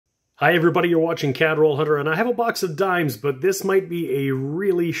Hi everybody, you're watching CAD Roll Hunter, and I have a box of dimes, but this might be a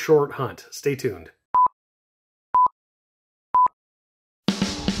really short hunt. Stay tuned.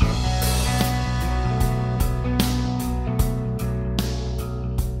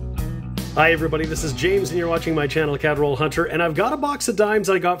 Hi everybody, this is James and you're watching my channel CAD Roll Hunter, and I've got a box of dimes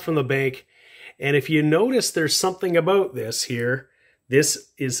I got from the bank, and if you notice there's something about this here.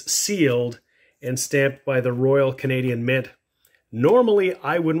 This is sealed and stamped by the Royal Canadian Mint. Normally,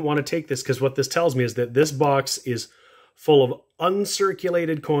 I wouldn't want to take this because what this tells me is that this box is full of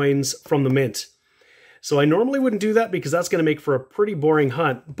uncirculated coins from the mint. So I normally wouldn't do that because that's going to make for a pretty boring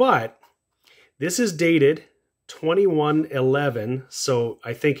hunt. But this is dated 21/11, so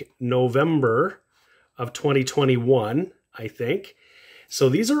I think November of 2021, I think. So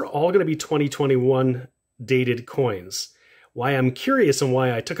these are all going to be 2021 dated coins. Why I'm curious and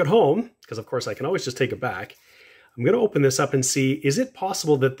why I took it home, because of course I can always just take it back. I'm going to open this up and see, is it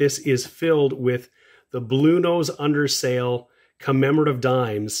possible that this is filled with the Blue Nose Under Sale commemorative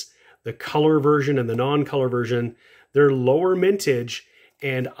dimes, the color version and the non-color version? They're lower mintage,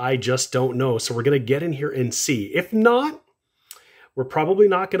 and I just don't know. So we're going to get in here and see. If not, we're probably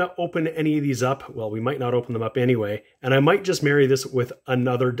not going to open any of these up. Well, we might not open them up anyway, and I might just marry this with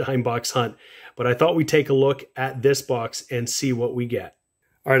another dime box hunt. But I thought we'd take a look at this box and see what we get.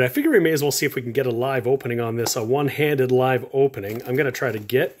 All right, I figure we may as well see if we can get a live opening on this, a one-handed live opening. I'm going to try to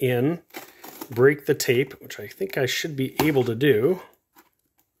get in, break the tape, which I think I should be able to do,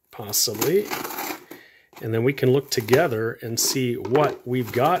 possibly. And then we can look together and see what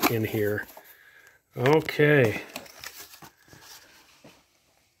we've got in here. Okay.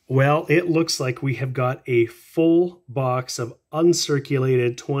 Well, it looks like we have got a full box of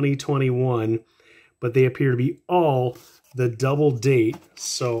uncirculated 2021, but they appear to be all the double date.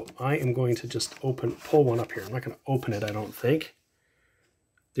 So I am going to just pull one up here. I'm not going to open it, I don't think.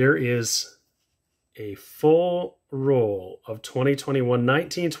 There is a full roll of 2021,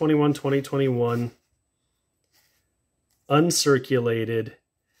 1921, 2021 uncirculated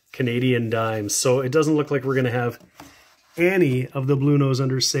Canadian dimes. So it doesn't look like we're going to have any of the Blue Nose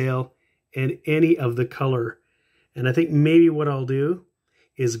Under Sale and any of the color. And I think maybe what I'll do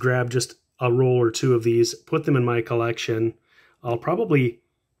is grab just a roll or two of these, put them in my collection. I'll probably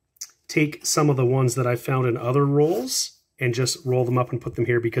take some of the ones that I found in other rolls and just roll them up and put them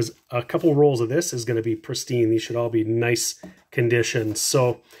here, because a couple rolls of this is going to be pristine. These should all be nice condition.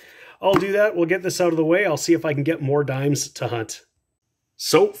 So I'll do that. We'll get this out of the way. I'll see if I can get more dimes to hunt.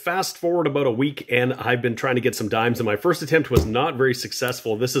 So fast forward about a week and I've been trying to get some dimes, and my first attempt was not very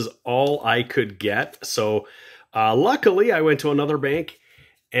successful. This is all I could get. So luckily I went to another bank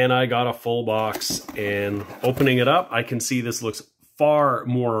and I got a full box, and opening it up, I can see this looks far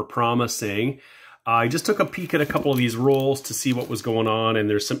more promising. I just took a peek at a couple of these rolls to see what was going on, and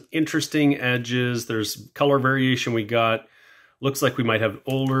there's some interesting edges. There's color variation we got. Looks like we might have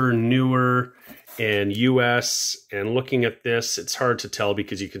older, newer, and US. And looking at this, it's hard to tell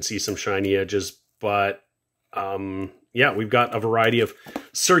because you can see some shiny edges. But yeah, we've got a variety of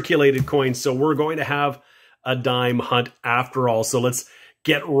circulated coins. So we're going to have a dime hunt after all. So let's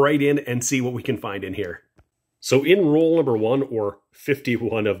get right in and see what we can find in here. So in roll number 1, or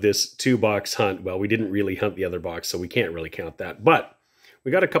 51 of this 2-box hunt, well, we didn't really hunt the other box, so we can't really count that. But we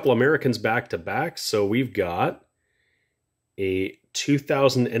got a couple Americans back to back. So we've got a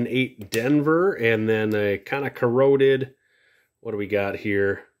 2008 Denver, and then a kind of corroded, what do we got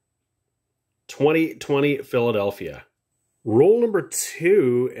here? 2020 Philadelphia. Roll number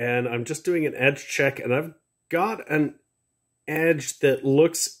 2, and I'm just doing an edge check, and I've got an edge that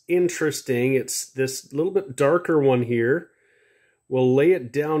looks interesting. It's this little bit darker one here. We'll lay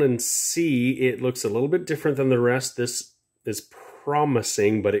it down and see. It looks a little bit different than the rest. This is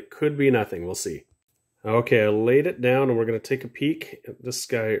promising, but it could be nothing. We'll see. Okay, I laid it down, and we're going to take a peek at this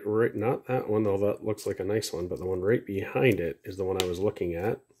guy right, not that one, though that looks like a nice one, but the one right behind it is the one I was looking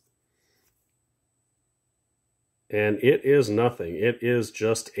at. And it is nothing. It is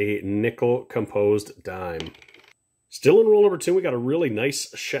just a nickel composed dime. Still in roll number 2, we got a really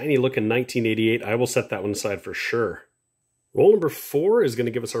nice, shiny looking 1988. I will set that one aside for sure. Roll number 4 is going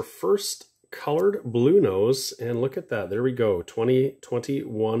to give us our first colored Blue Nose, and look at that. There we go.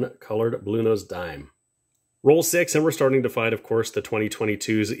 2021 colored Blue Nose dime. Roll 6, and we're starting to find, of course, the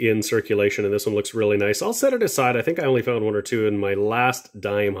 2022s in circulation, and this one looks really nice. I'll set it aside. I think I only found 1 or 2 in my last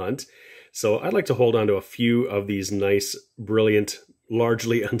dime hunt, so I'd like to hold on to a few of these nice, brilliant,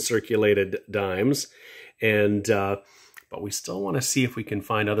 largely uncirculated dimes. And but we still want to see if we can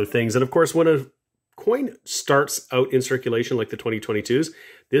find other things. And of course, when a coin starts out in circulation like the 2022s,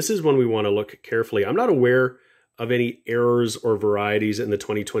 this is when we want to look carefully. I'm not aware of any errors or varieties in the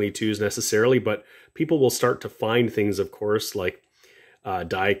 2022s necessarily, but people will start to find things, of course, like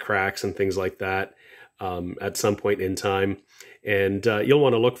die cracks and things like that at some point in time. And you'll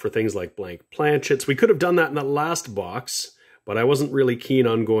want to look for things like blank planchets. We could have done that in the last box, but I wasn't really keen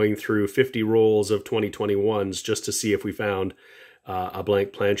on going through 50 rolls of 2021s just to see if we found a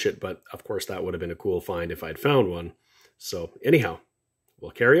blank planchet. But of course, that would have been a cool find if I'd found one. So anyhow,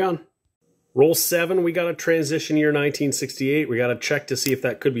 we'll carry on. Roll 7, we got a transition year 1968. We got to check to see if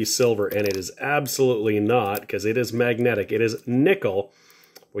that could be silver, and it is absolutely not, because it is magnetic. It is nickel.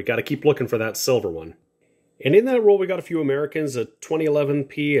 We got to keep looking for that silver one. And in that roll, we got a few Americans, a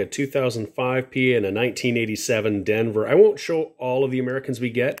 2011P, a 2005P, and a 1987 Denver. I won't show all of the Americans we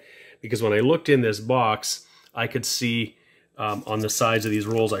get, because when I looked in this box, I could see on the sides of these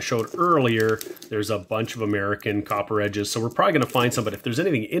rolls I showed earlier, there's a bunch of American copper edges. So we're probably going to find some, but if there's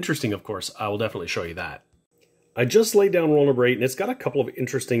anything interesting, of course, I will definitely show you that. I just laid down roll number 8, and it's got a couple of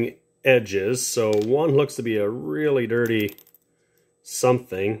interesting edges. So one looks to be a really dirty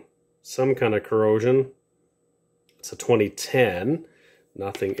something, some kind of corrosion. It's a 2010,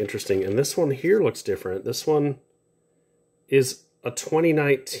 nothing interesting. And this one here looks different. This one is a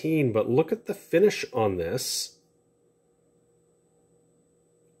 2019, but look at the finish on this.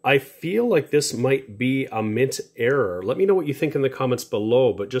 I feel like this might be a mint error. Let me know what you think in the comments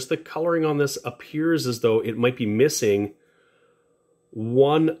below, but just the coloring on this appears as though it might be missing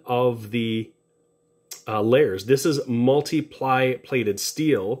one of the layers. This is multi-ply plated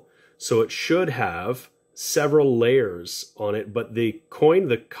steel, so it should have several layers on it, but the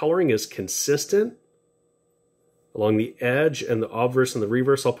coloring is consistent along the edge and the obverse and the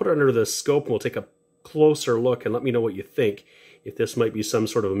reverse. I'll put it under the scope and we'll take a closer look and let me know what you think, if this might be some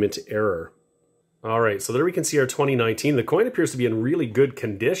sort of a mint error. All right, so there we can see our 2019. The coin appears to be in really good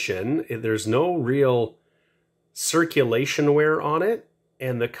condition. There's no real circulation wear on it,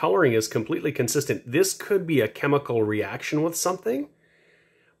 and the coloring is completely consistent. This could be a chemical reaction with something,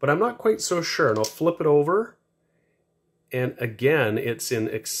 but I'm not quite so sure. And I'll flip it over, and again, it's in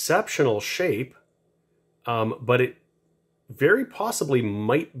exceptional shape, but it very possibly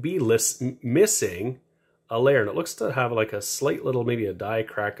might be missing a layer, and it looks to have like a slight little, maybe a die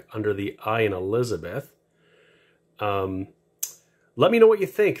crack under the I in Elizabeth. Let me know what you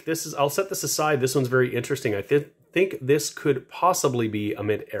think. I'll set this aside. This one's very interesting. I think this could possibly be a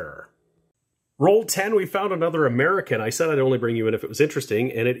mint error. Roll 10, we found another American. I said I'd only bring you in if it was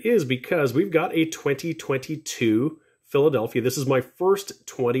interesting, and it is because we've got a 2022 Philadelphia. This is my first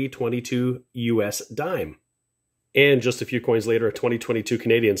 2022 US dime. And just a few coins later, a 2022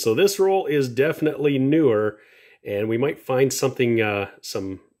 Canadian. So this roll is definitely newer, and we might find something,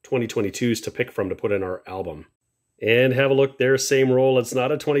 some 2022s to pick from to put in our album. And have a look there, same roll. It's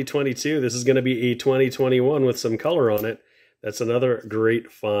not a 2022. This is going to be a 2021 with some color on it. That's another great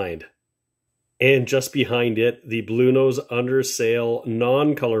find. And just behind it, the Blue Nose Under Sale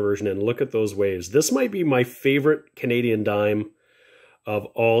non-color version. And look at those waves. This might be my favorite Canadian dime of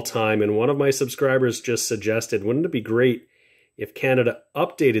all time, and one of my subscribers just suggested, wouldn't it be great if Canada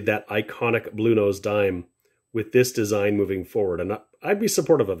updated that iconic Blue Nose dime with this design moving forward? And I'd be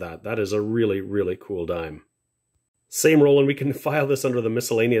supportive of that. That is a really, really cool dime. Same roll, and we can file this under the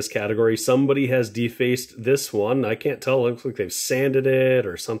miscellaneous category. Somebody has defaced this one. I can't tell. It looks like they've sanded it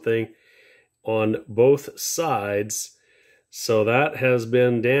or something on both sides. So that has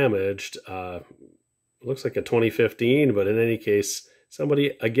been damaged. Looks like a 2015, but in any case,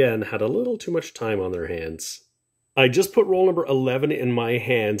 somebody, again, had a little too much time on their hands. I just put roll number 11 in my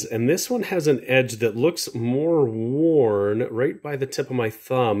hands, and this one has an edge that looks more worn right by the tip of my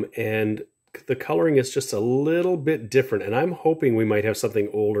thumb, and the coloring is just a little bit different, and I'm hoping we might have something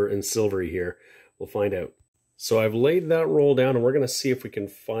older and silvery here. We'll find out. So I've laid that roll down, and we're going to see if we can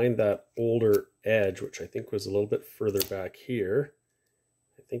find that older edge, which I think was a little bit further back here.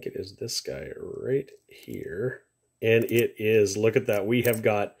 I think it is this guy right here. And it is, look at that. We have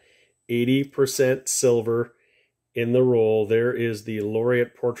got 80% silver in the roll. There is the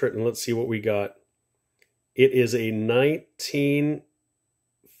laureate portrait, and let's see what we got. It is a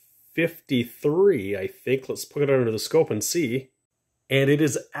 1953, I think. Let's put it under the scope and see. And it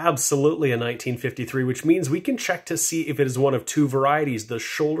is absolutely a 1953, which means we can check to see if it is one of two varieties, the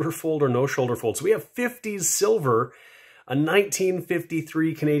shoulder fold or no shoulder fold. So we have 50s silver, a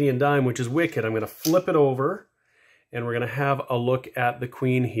 1953 Canadian dime, which is wicked. I'm going to flip it over, and we're going to have a look at the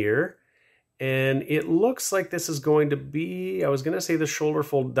queen here. And it looks like this is going to be, I was going to say the shoulder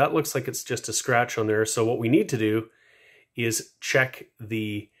fold. That looks like it's just a scratch on there. So what we need to do is check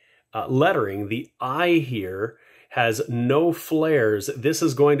the lettering. The I here has no flares. This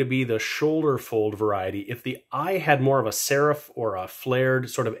is going to be the shoulder fold variety. If the eye had more of a serif or a flared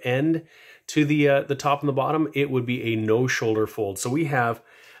sort of end to the top and the bottom, it would be a no shoulder fold. So we have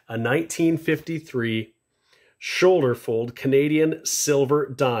a 1953 shoulder fold Canadian silver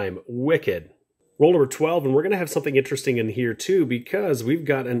dime. Wicked. Roll number 12, and we're going to have something interesting in here too, because we've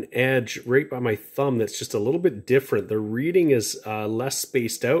got an edge right by my thumb that's just a little bit different. The reading is less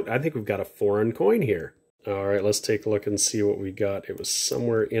spaced out. I think we've got a foreign coin here. All right, let's take a look and see what we got. It was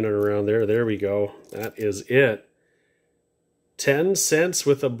somewhere in and around there. There we go. That is it. 10 cents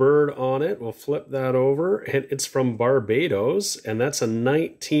with a bird on it. We'll flip that over, and it's from Barbados, and that's a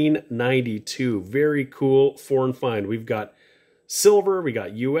 1992. Very cool foreign find. We've got silver, we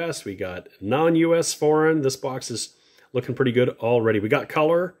got US, we got non-US foreign. This box is looking pretty good already. We got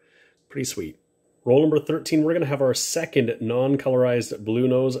color. Pretty sweet. Roll number 13, we're going to have our second non-colorized blue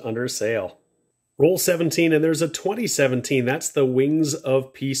nose under sale. Roll 17, and there's a 2017. That's the Wings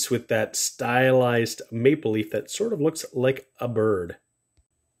of Peace with that stylized maple leaf that sort of looks like a bird.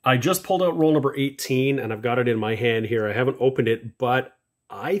 I just pulled out roll number 18, and I've got it in my hand here. I haven't opened it, but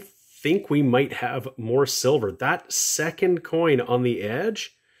I think we might have more silver. That second coin on the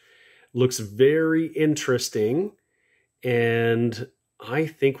edge looks very interesting, and I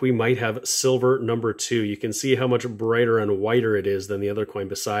think we might have silver number 2. You can see how much brighter and whiter it is than the other coin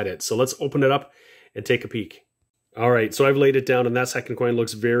beside it. So let's open it up and take a peek. All right, so I've laid it down, and that second coin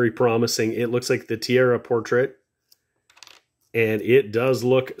looks very promising. It looks like the Tierra portrait, and it does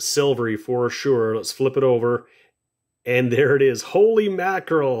look silvery for sure. Let's flip it over, and there it is. Holy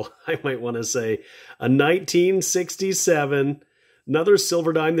mackerel, I might want to say. A 1967, another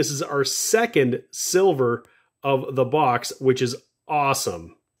silver dime. This is our second silver of the box, which is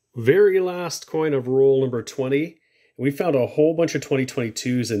awesome. Very last coin of roll number 20. We found a whole bunch of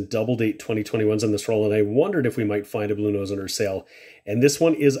 2022s and double date 2021s on this roll, and I wondered if we might find a blue nose under sale. And this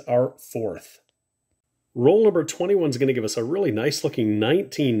one is our fourth. Roll number 21 is going to give us a really nice looking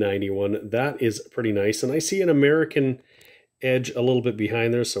 1991. That is pretty nice. And I see an American edge a little bit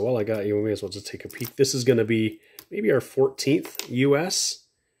behind there. So while I got you, we may as well just take a peek. This is going to be maybe our 14th US.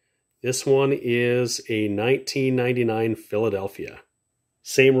 This one is a 1999 Philadelphia.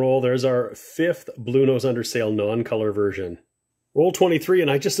 Same roll. There's our fifth blue nose under sale non-color version. Roll 23,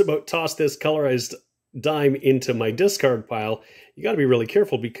 and I just about tossed this colorized dime into my discard pile. You got to be really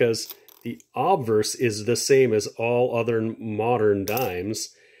careful because the obverse is the same as all other modern dimes.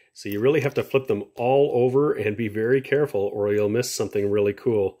 So you really have to flip them all over and be very careful, or you'll miss something really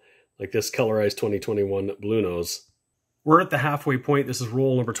cool, like this colorized 2021 blue nose. We're at the halfway point. This is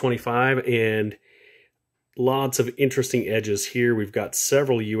roll number 25, and lots of interesting edges here. We've got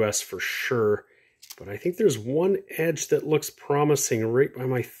several US for sure, but I think there's one edge that looks promising right by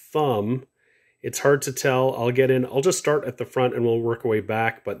my thumb. It's hard to tell. I'll get in. I'll just start at the front and we'll work our way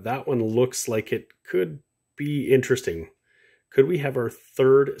back, but that one looks like it could be interesting. Could we have our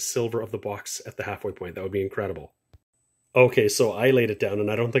third silver of the box at the halfway point? That would be incredible. Okay, so I laid it down, and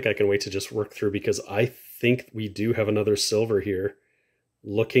I don't think I can wait to just work through because I think we do have another silver here.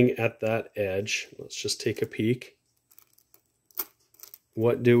 Looking at that edge, let's just take a peek.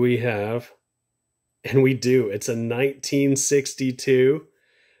 What do we have? And we do. It's a 1962,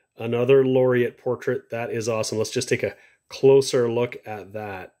 another laureate portrait. That is awesome. Let's just take a closer look at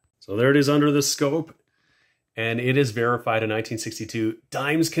that. So there it is under the scope, and it is verified in 1962.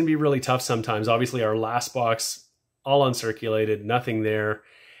 Dimes can be really tough sometimes. Obviously, our last box, all uncirculated, nothing there.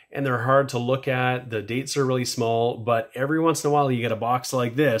 And they're hard to look at. The dates are really small, but every once in a while you get a box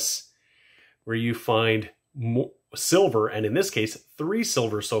like this where you find silver, and in this case, 3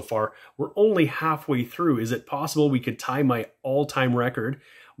 silver so far. We're only halfway through. Is it possible we could tie my all-time record?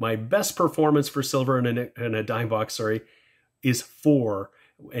 My best performance for silver in a dime box, is 4,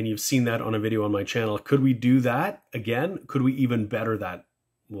 and you've seen that on a video on my channel. Could we do that again? Could we even better that?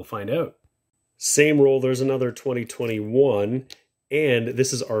 We'll find out. Same roll, there's another 2021. And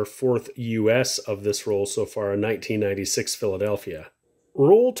this is our 4th US of this roll so far, a 1996 Philadelphia.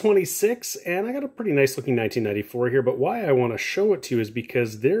 Roll 26, and I got a pretty nice looking 1994 here, but why I want to show it to you is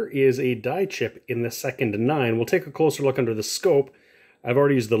because there is a die chip in the second 9. We'll take a closer look under the scope. I've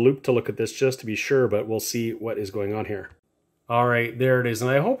already used the loop to look at this just to be sure, but we'll see what is going on here. All right, there it is, and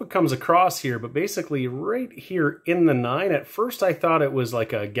I hope it comes across here, but basically right here in the 9, at first I thought it was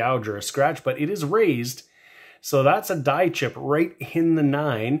like a gouge or a scratch, but it is raised. So that's a die chip right in the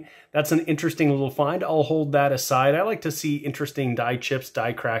 9. That's an interesting little find. I'll hold that aside. I like to see interesting die chips,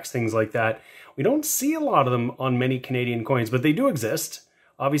 die cracks, things like that. We don't see a lot of them on many Canadian coins, but they do exist.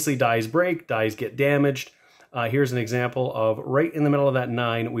 Obviously, dies break, dies get damaged. Here's an example of right in the middle of that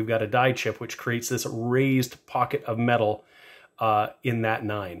 9, we've got a die chip, which creates this raised pocket of metal in that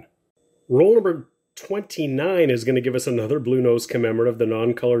 9. Roll number 29 is going to give us another Blue Nose commemorative, the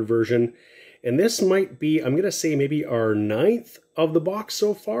non-colored version. And this might be, I'm going to say maybe our 9th of the box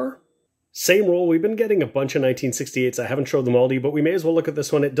so far. Same roll. We've been getting a bunch of 1968s. I haven't showed them all to you, but we may as well look at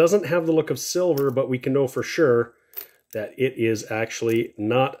this one. It doesn't have the look of silver, but we can know for sure that it is actually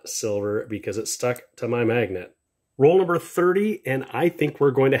not silver because it's stuck to my magnet. Roll number 30, and I think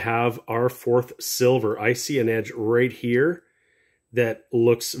we're going to have our 4th silver. I see an edge right here that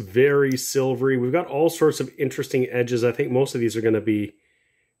looks very silvery. We've got all sorts of interesting edges. I think most of these are going to be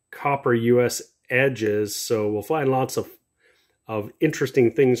copper US edges, so we'll find lots of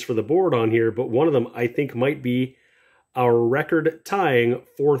interesting things for the board on here, but one of them I think might be our record tying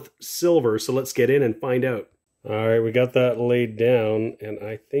 4th silver. So let's get in and find out. All right, we got that laid down, and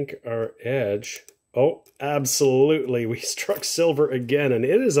I think our edge, oh, absolutely, we struck silver again, and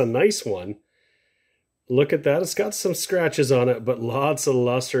it is a nice one. Look at that. It's got some scratches on it, but lots of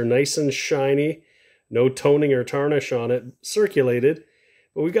luster, nice and shiny, no toning or tarnish on it, circulated.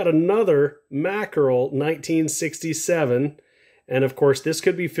 But we've got another mackerel 1967, and of course this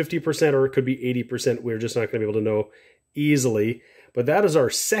could be 50% or it could be 80%. We're just not going to be able to know easily. But that is our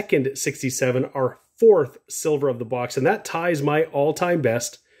 2nd 67, our 4th silver of the box, and that ties my all-time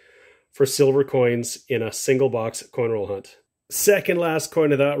best for silver coins in a single box coin roll hunt. Second last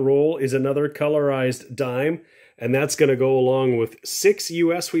coin of that roll is another colorized dime, and that's going to go along with 6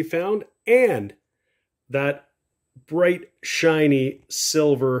 US we found and that bright, shiny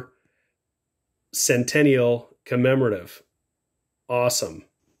silver centennial commemorative. Awesome.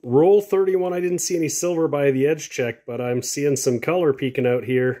 Roll 31, I didn't see any silver by the edge check, but I'm seeing some color peeking out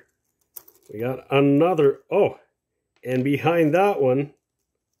here. We got another, oh, and behind that one,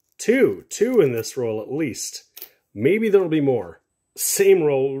 two in this roll at least. Maybe there'll be more. Same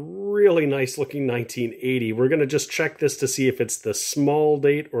roll, really nice looking 1980. We're going to just check this to see if it's the small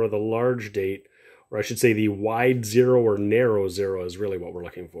date or the large date, or I should say the wide 0 or narrow 0 is really what we're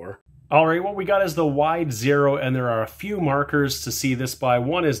looking for. All right, what we got is the wide 0, and there are a few markers to see this by.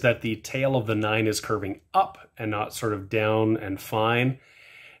 One is that the tail of the 9 is curving up and not sort of down and fine.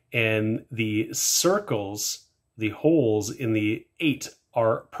 And the circles, the holes in the 8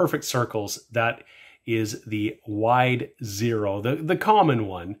 are perfect circles. That is the wide 0, the common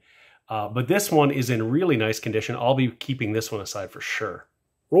one. But this one is in really nice condition. I'll be keeping this one aside for sure.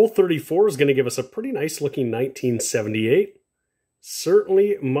 Roll 34 is going to give us a pretty nice looking 1978.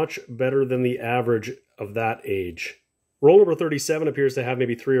 Certainly much better than the average of that age. Roll number 37 appears to have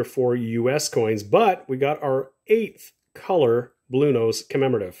maybe 3 or 4 US coins, but we got our 8th color Blue Nose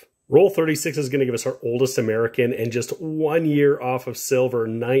commemorative. Roll 36 is going to give us our oldest American and just 1 year off of silver,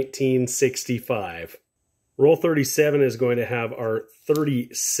 1965. Roll 37 is going to have our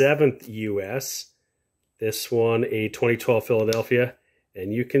 37th US. This one, a 2012 Philadelphia.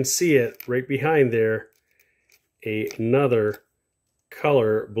 And you can see it right behind there, another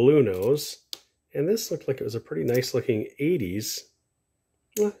color Blue Nose. And this looked like it was a pretty nice looking 80s.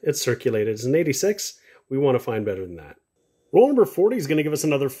 Well, it's circulated. It's an 86. We want to find better than that. Roll number 40 is going to give us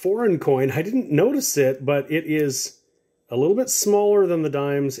another foreign coin. I didn't notice it, but it is a little bit smaller than the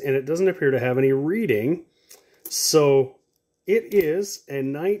dimes, and it doesn't appear to have any reading. So it is a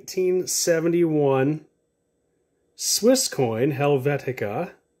 1971 Swiss coin,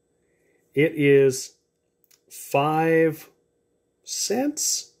 Helvetica. It is 5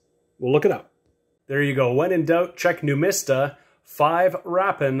 cents. We'll look it up. There you go. When in doubt, check Numista. 5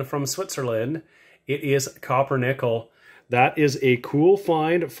 Rappen from Switzerland. It is copper nickel. That is a cool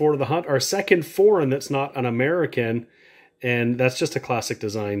find for the hunt. Our second foreign that's not an American, and that's just a classic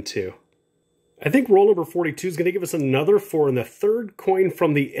design too. I think roll number 42 is going to give us another foreign. The third coin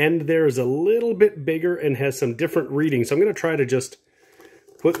from the end there is a little bit bigger and has some different readings. So I'm going to try to just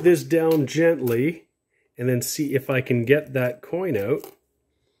put this down gently and then see if I can get that coin out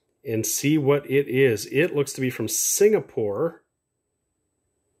and see what it is. It looks to be from Singapore.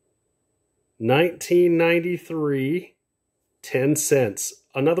 1993. 10 cents.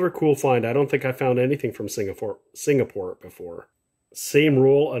 Another cool find. I don't think I found anything from Singapore before. Same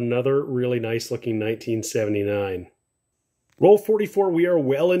roll, another really nice looking 1979. Roll 44, we are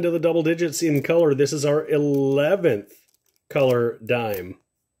well into the double digits in color. This is our 11th color dime.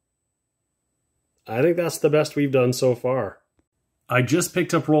 I think that's the best we've done so far. I just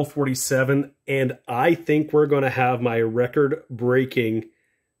picked up roll 47, and I think we're going to have my record-breaking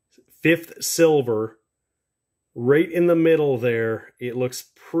 5th silver right in the middle there. It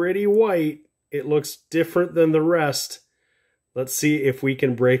looks pretty white. It looks different than the rest, Let's see if we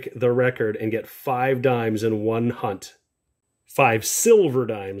can break the record and get 5 dimes in one hunt. 5 silver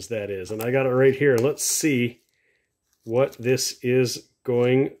dimes, that is. And I got it right here. Let's see what this is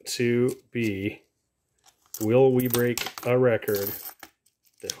going to be. Will we break a record?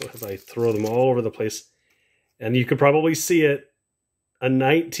 As I throw them all over the place. And you could probably see it. A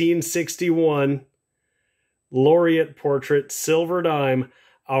 1961 Laureate portrait, silver dime.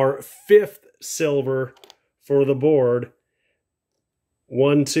 Our 5th silver for the board.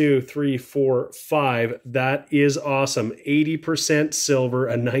 1, 2, 3, 4, 5. That is awesome. 80% silver,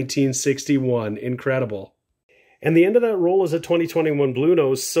 a 1961. Incredible. And the end of that roll is a 2021 Blue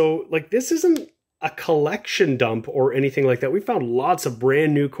Nose. So, like, this isn't a collection dump or anything like that. We found lots of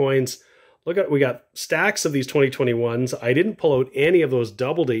brand new coins. Look at, we got stacks of these 2021s. I didn't pull out any of those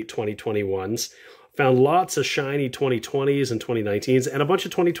double date 2021s. Found lots of shiny 2020s and 2019s and a bunch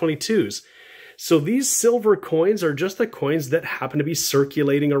of 2022s. So these silver coins are just the coins that happen to be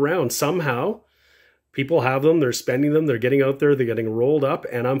circulating around. Somehow people have them, they're spending them, they're getting out there, they're getting rolled up,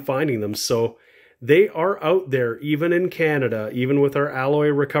 and I'm finding them. So they are out there, even in Canada, even with our alloy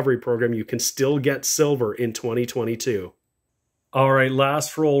recovery program, you can still get silver in 2022. All right,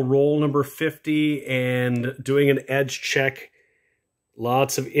 last roll, roll number 50, and doing an edge check.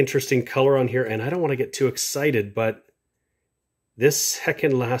 Lots of interesting color on here, and I don't want to get too excited, but this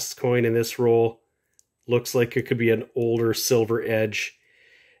second last coin in this roll looks like it could be an older silver edge.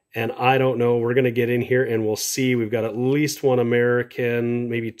 And I don't know, we're going to get in here and we'll see. We've got at least one American,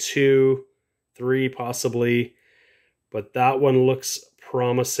 maybe 2, 3 possibly. But that one looks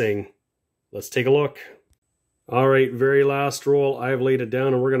promising. Let's take a look. All right, very last roll. I've laid it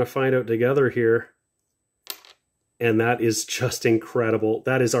down and we're going to find out together here. And that is just incredible.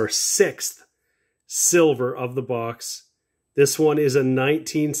 That is our 6th silver of the box. This one is a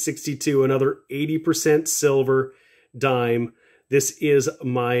 1962, another 80% silver dime. This is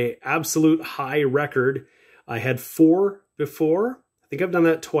my absolute high record. I had 4 before. I think I've done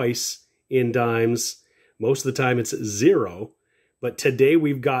that twice in dimes. Most of the time it's 0. But today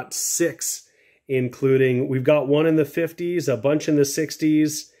we've got 6, including, we've got one in the 50s, a bunch in the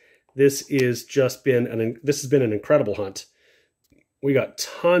 60s. This has been an incredible hunt. We got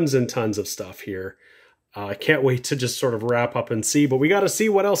tons and tons of stuff here. I can't wait to just sort of wrap up and see, but we got to see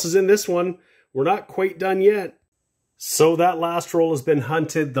what else is in this one. We're not quite done yet. So that last roll has been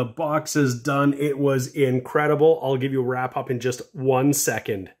hunted. The box is done. It was incredible. I'll give you a wrap up in just 1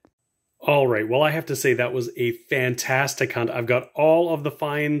 second. All right, well, I have to say that was a fantastic hunt. I've got all of the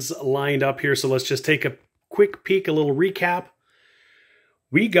finds lined up here, so let's just take a quick peek, a little recap.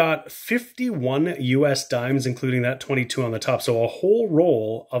 We got 51 US dimes, including that 22 on the top. So a whole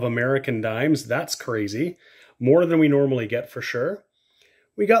roll of American dimes. That's crazy. More than we normally get for sure.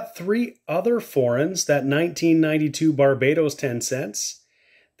 We got 3 other foreigns. That 1992 Barbados 10 cents.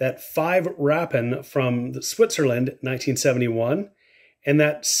 That 5 Rapin from Switzerland 1971. And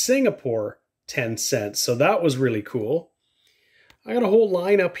that Singapore 10 cents. So that was really cool. I got a whole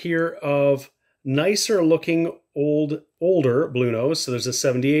lineup here of nicer looking older Blue Nose. So there's a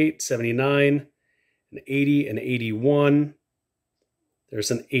 78, 79, an 80, an 81.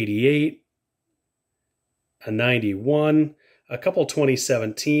 There's an 88, a 91, a couple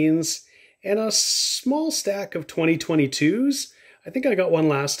 2017s, and a small stack of 2022s. I think I got one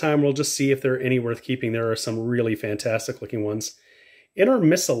last time. We'll just see if there are any worth keeping. There are some really fantastic looking ones. In our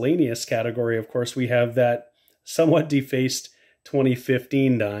miscellaneous category, of course, we have that somewhat defaced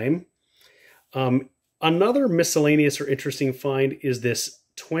 2015 dime. Another miscellaneous or interesting find is this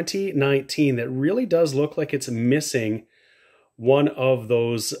 2019 that really does look like it's missing one of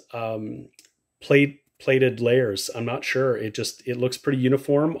those plated layers. I'm not sure. It looks pretty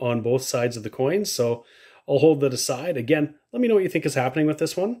uniform on both sides of the coin. So I'll hold that aside. Again, let me know what you think is happening with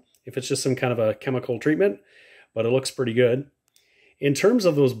this one. If it's just some kind of a chemical treatment, but it looks pretty good. In terms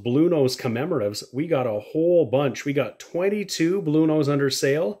of those Blue Nose commemoratives, we got a whole bunch. We got 22 Blue Nose under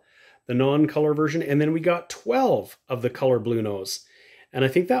sale, the non-color version, and then we got 12 of the color Blue Nose. And I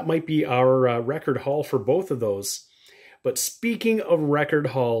think that might be our record haul for both of those. But speaking of record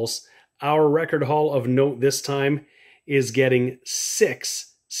hauls, our record haul of note this time is getting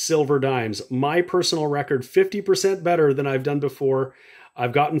 6 silver dimes. My personal record, 50% better than I've done before.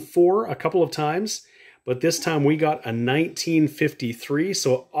 I've gotten 4 a couple of times, but this time we got a 1953,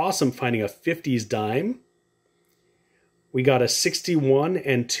 so awesome finding a 50s dime. We got a 61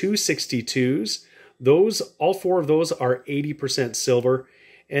 and 2 62s. All 4 of those are 80% silver.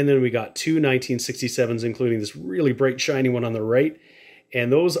 And then we got 2 1967s, including this really bright, shiny one on the right.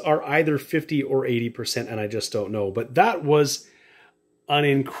 And those are either 50 or 80%, and I just don't know. But that was an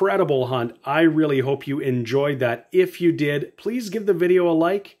incredible hunt. I really hope you enjoyed that. If you did, please give the video a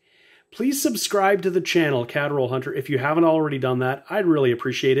like. Please subscribe to the channel, Coinroll Hunter, if you haven't already done that. I'd really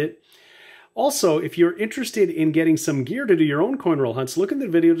appreciate it. Also, if you're interested in getting some gear to do your own coin roll hunts, look in the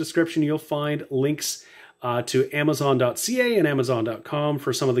video description. You'll find links to Amazon.ca and Amazon.com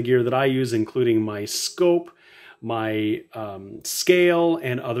for some of the gear that I use, including my scope, my scale,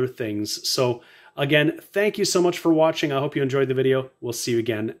 and other things. So again, thank you so much for watching. I hope you enjoyed the video. We'll see you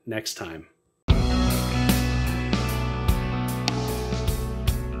again next time.